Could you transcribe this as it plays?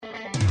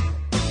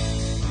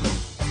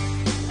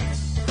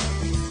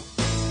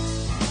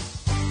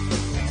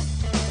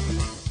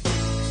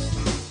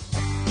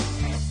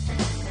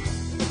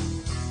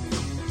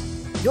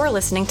You're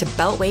listening to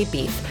Beltway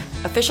Beef,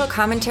 official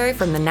commentary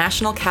from the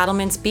National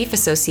Cattlemen's Beef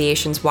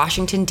Association's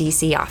Washington,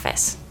 D.C.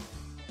 office.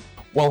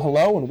 Well,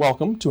 hello and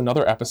welcome to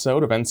another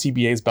episode of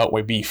NCBA's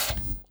Beltway Beef.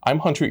 I'm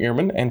Hunter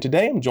Ehrman, and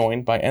today I'm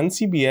joined by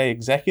NCBA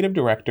Executive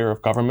Director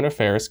of Government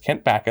Affairs,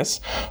 Kent Backus,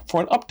 for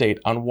an update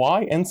on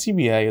why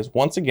NCBA is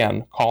once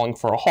again calling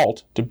for a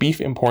halt to beef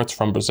imports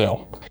from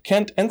Brazil.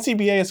 Kent,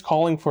 NCBA is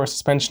calling for a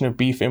suspension of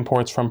beef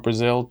imports from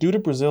Brazil due to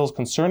Brazil's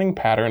concerning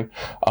pattern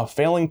of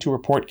failing to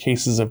report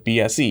cases of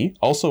BSE,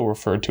 also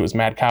referred to as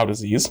mad cow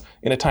disease,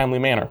 in a timely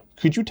manner.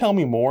 Could you tell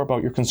me more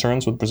about your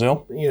concerns with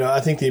Brazil? I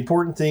think the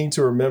important thing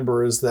to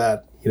remember is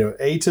that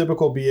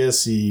atypical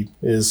BSE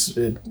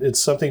it's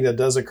something that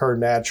does occur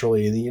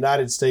naturally. And the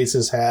United States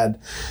has had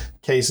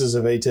cases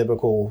of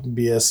atypical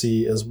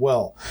BSE as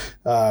well.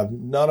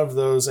 None of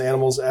those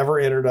animals ever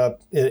ended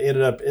up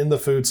in the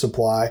food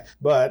supply,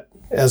 but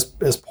as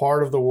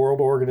part of the World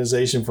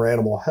Organization for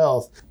Animal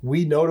Health,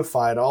 we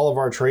notified all of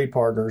our trade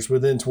partners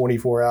within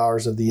 24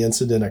 hours of the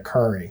incident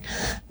occurring.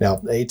 Now,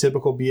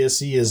 atypical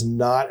BSE is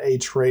not a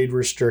trade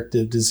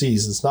restrictive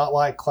disease. It's not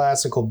like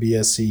classical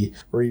BSE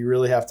where you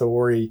really have to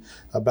worry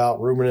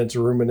about ruminant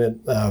to ruminant,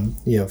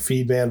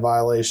 feed ban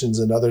violations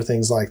and other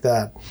things like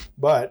that.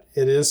 But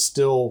it is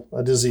still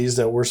a disease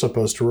that we're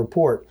supposed to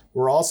report.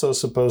 We're also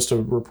supposed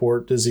to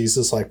report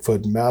diseases like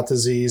foot and mouth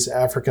disease,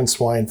 African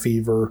swine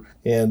fever,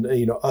 and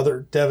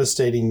other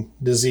devastating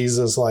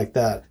diseases like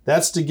that.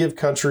 That's to give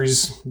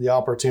countries the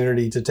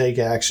opportunity to take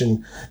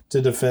action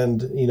to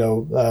defend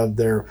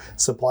their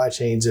supply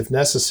chains if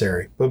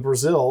necessary. But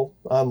Brazil,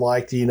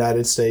 unlike the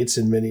United States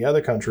and many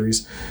other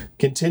countries,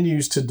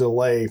 continues to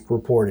delay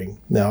reporting.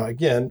 Now,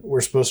 again,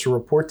 we're supposed to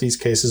report these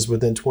cases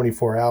within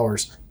 24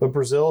 hours, but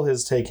Brazil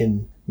has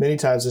taken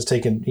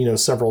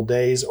several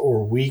days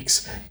or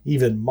weeks,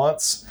 even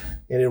months.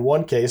 And in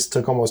one case, it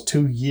took almost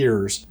 2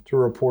 years to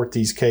report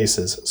these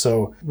cases.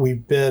 So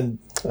we've been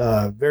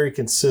very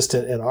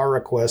consistent in our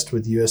request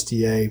with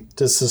USDA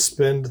to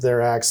suspend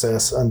their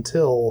access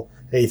until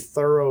a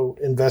thorough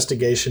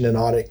investigation and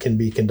audit can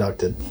be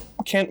conducted.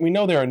 Kent, we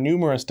know there are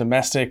numerous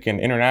domestic and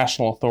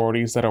international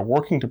authorities that are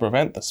working to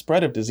prevent the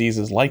spread of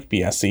diseases like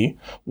BSE,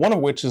 one of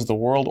which is the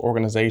World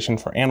Organization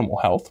for Animal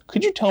Health.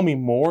 Could you tell me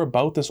more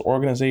about this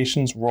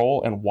organization's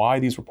role and why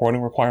these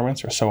reporting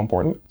requirements are so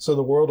important? So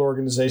the World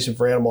Organization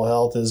for Animal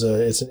Health is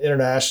an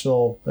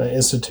international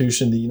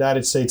institution. The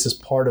United States is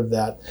part of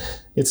that.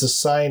 It's a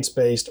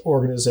science-based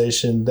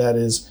organization that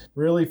is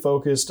really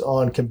focused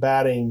on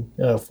combating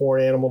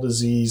foreign animal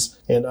disease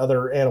and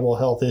other animal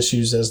health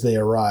issues as they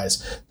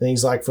arise.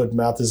 Things like foot and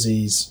mouth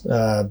disease,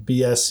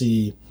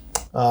 BSE,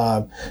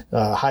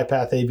 high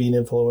path avian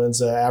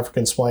influenza,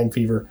 African swine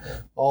fever,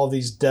 all of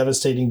these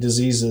devastating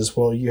diseases.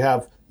 Well, you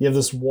have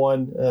this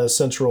one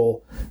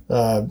central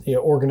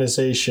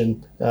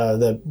organization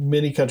that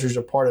many countries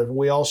are part of, and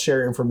we all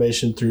share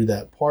information through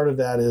that. Part of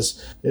that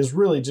is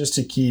really just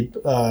to keep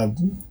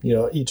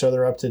each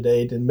other up to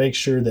date and make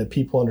sure that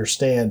people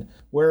understand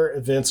where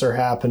events are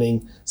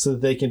happening so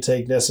that they can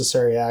take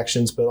necessary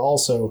actions, but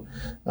also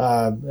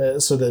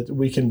so that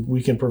we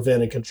can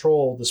prevent and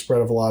control the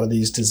spread of a lot of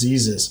these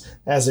diseases.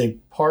 As a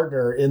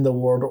partner in the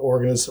World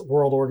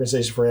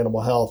Organization for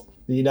Animal Health,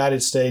 the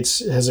United States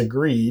has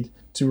agreed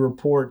to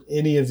report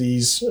any of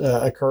these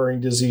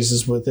occurring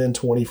diseases within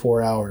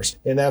 24 hours.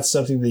 And that's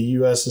something the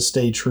U.S. has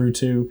stayed true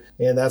to,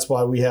 and that's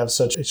why we have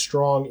such a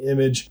strong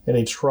image and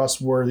a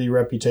trustworthy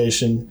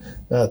reputation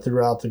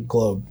throughout the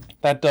globe.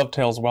 That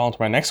dovetails well into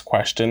my next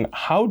question.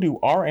 How do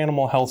our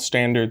animal health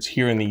standards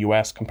here in the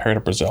U.S. compare to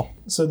Brazil?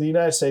 So the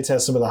United States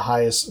has some of the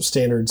highest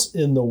standards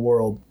in the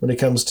world when it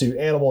comes to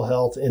animal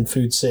health and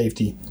food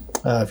safety.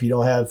 If you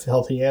don't have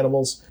healthy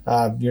animals,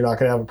 you're not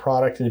going to have a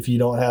product. And if you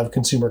don't have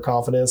consumer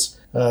confidence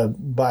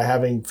by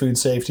having food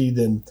safety,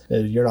 then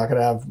you're not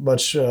going to have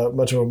much of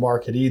a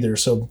market either.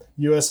 So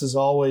U.S. has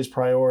always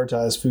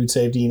prioritized food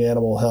safety and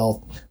animal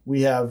health.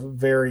 We have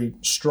very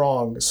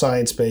strong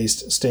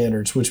science-based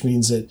standards, which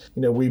means that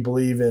we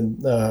believe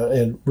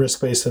in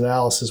risk-based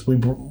analysis. We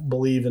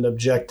believe in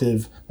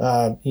objective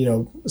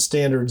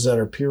standards that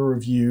are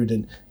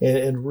peer-reviewed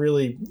and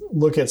really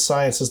look at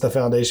science as the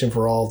foundation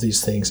for all of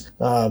these things.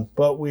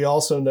 But we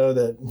also know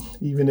that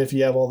even if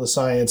you have all the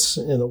science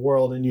in the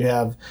world and you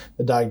have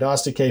the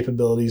diagnostic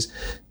capabilities,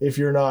 if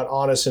you're not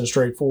honest and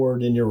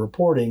straightforward in your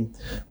reporting,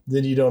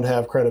 then you don't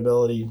have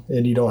credibility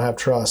and you don't have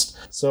trust.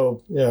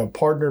 So,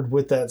 partnered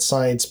with that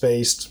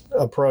science-based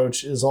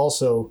approach is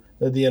also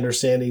the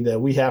understanding that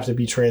we have to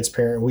be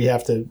transparent, we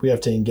have to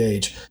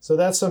engage. So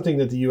that's something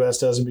that the U.S.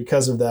 does, and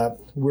because of that,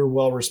 we're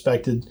well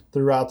respected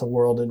throughout the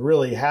world. And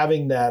really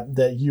having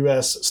that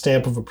U.S.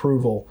 stamp of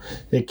approval,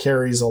 it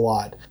carries a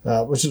lot,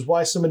 which is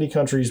why so many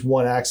countries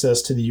want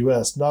access to the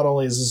U.S. Not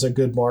only is this a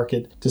good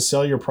market to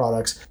sell your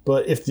products,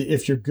 but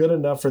if you're good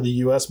enough for the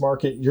U.S.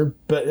 market, you're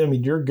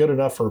good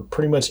enough for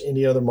pretty much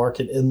any other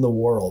market in the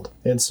world.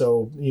 And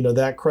so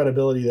that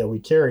credibility that we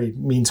carry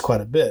means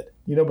quite a bit.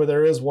 But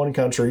there is one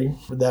country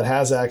that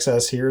has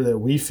access here that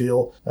we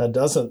feel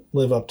doesn't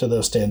live up to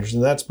those standards,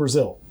 and that's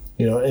Brazil.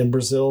 In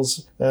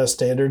Brazil's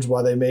standards,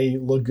 while they may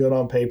look good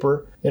on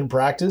paper, in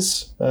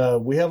practice,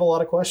 we have a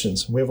lot of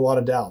questions. We have a lot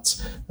of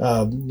doubts.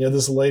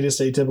 This latest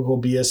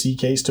atypical BSE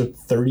case took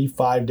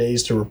 35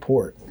 days to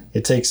report.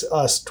 It takes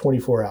us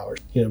 24 hours.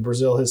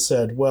 Brazil has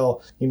said,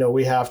 well,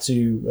 we have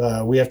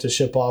to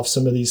ship off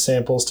some of these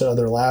samples to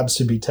other labs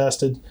to be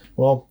tested.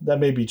 Well, that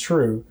may be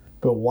true,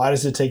 but why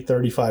does it take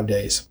 35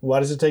 days? Why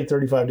does it take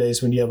 35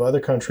 days when you have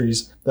other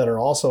countries that are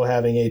also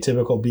having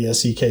atypical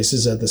BSE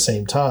cases at the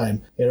same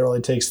time? It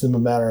only takes them a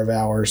matter of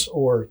hours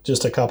or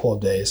just a couple of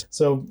days.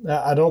 So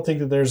I don't think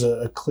that there's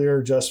a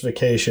clear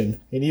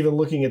justification. And even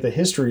looking at the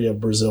history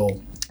of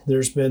Brazil,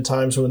 there's been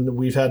times when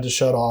we've had to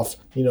shut off,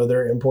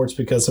 their imports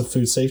because of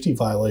food safety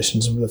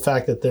violations. And the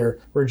fact that their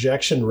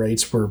rejection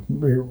rates were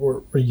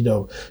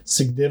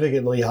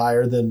significantly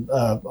higher than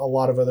a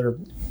lot of other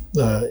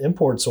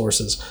import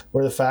sources,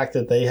 or the fact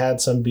that they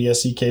had some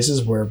BSE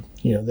cases where,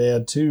 they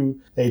had 2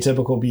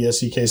 atypical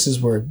BSE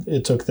cases where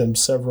it took them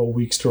several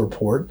weeks to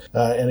report.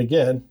 And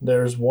again,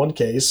 there's one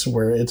case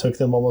where it took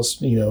them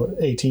almost,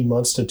 18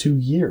 months to 2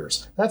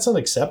 years. That's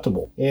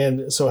unacceptable.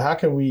 And so how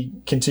can we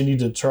continue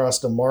to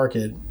trust a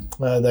market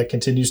that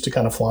continues to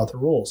kind of flaunt the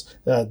rules?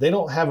 They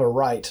don't have a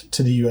right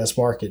to the U.S.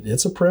 market.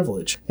 It's a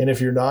privilege. And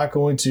if you're not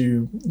going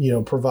to,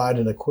 provide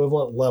an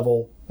equivalent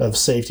level of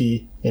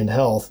safety and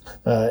health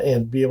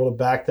and be able to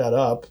back that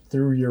up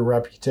through your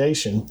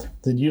reputation,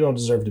 then you don't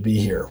deserve to be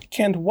here.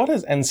 Kent, what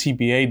has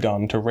NCBA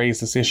done to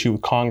raise this issue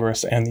with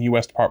Congress and the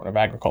U.S. Department of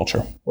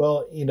Agriculture?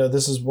 Well,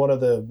 this is one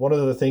of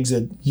the things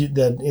that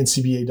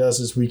NCBA does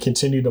is we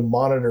continue to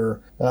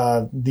monitor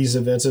these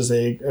events as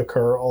they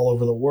occur all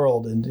over the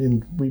world,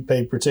 and we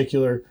pay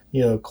particular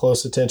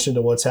close attention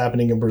to what's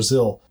happening in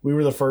Brazil. We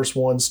were the first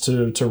ones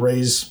to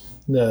raise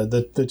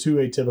the 2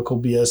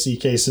 atypical BSE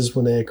cases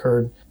when they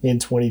occurred in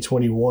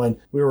 2021.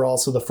 We were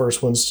also the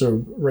first ones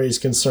to raise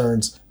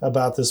concerns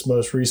about this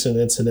most recent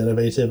incident of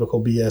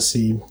atypical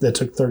BSE that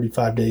took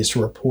 35 days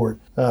to report.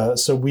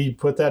 So we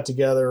put that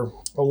together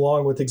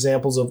along with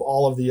examples of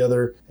all of the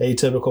other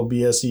atypical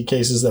BSE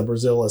cases that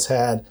Brazil has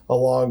had,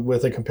 along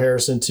with a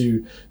comparison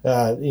to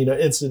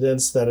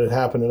incidents that had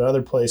happened in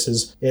other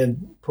places,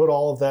 and put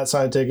all of that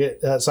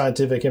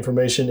scientific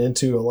information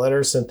into a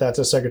letter, sent that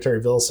to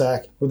Secretary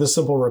Vilsack with a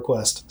simple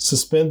request: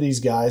 suspend these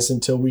guys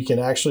until we can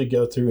actually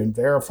go through and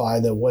verify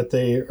that what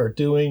they are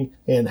doing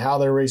and how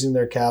they're raising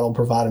their cattle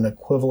provide an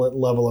equivalent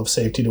level of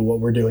safety to what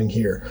we're doing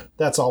here.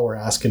 That's all we're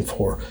asking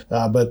for.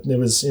 But it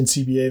was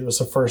NCBA that was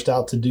the first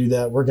out to do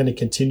that. We're going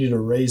to continue to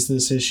raise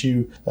this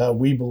issue.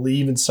 We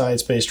believe in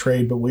science-based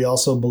trade, but we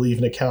also believe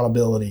in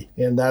accountability.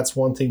 And that's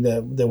one thing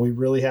that we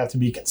really have to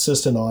be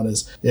consistent on,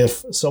 is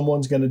if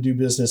someone's going to do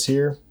business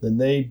here, then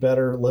they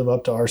better live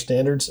up to our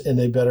standards and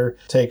they better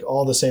take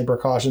all the same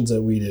precautions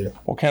that we do.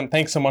 Well, Kent,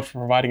 thanks so much for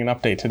providing an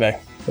update today.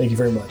 Thank you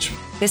very much.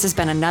 This has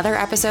been another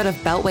episode of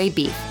Beltway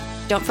Beef.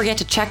 Don't forget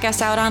to check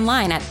us out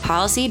online at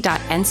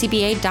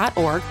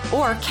policy.ncba.org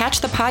or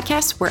catch the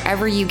podcast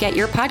wherever you get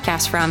your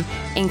podcasts from,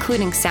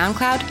 including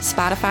SoundCloud,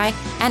 Spotify,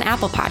 and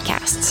Apple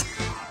Podcasts.